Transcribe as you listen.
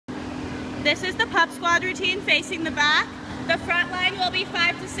This is the Pup Squad routine facing the back. The front line will be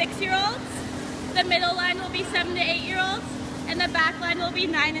 5 to 6-year-olds. The middle line will be 7 to 8-year-olds. And the back line will be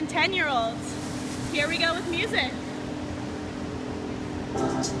 9 and 10-year-olds. Here we go with music.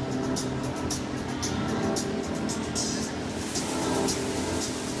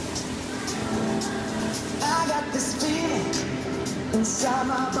 I got this feeling inside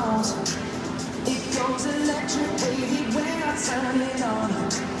my bones. It goes electric wavy when I turn it on.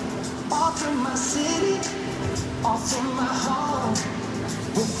 Off from my city, off from my home.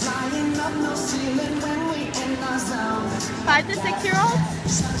 We're flying up no ceiling when we in our zone. 5 to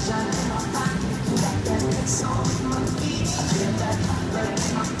 6-year-olds. Sunshine in my pocket, got that mix on my feet. Feel that heartbreak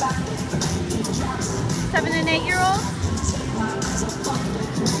in my body. It drops. 7 and 8-year-olds. Take my eyes off of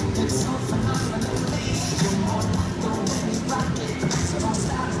it. It's so phenomenally. You're more like the way we rock it. So don't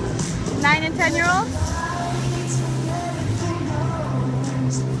stop. 9 and 10-year-olds.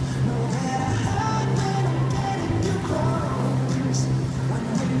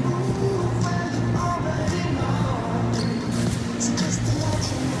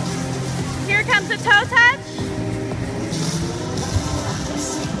 Here comes a toe touch.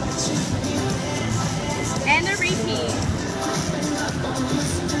 And a repeat.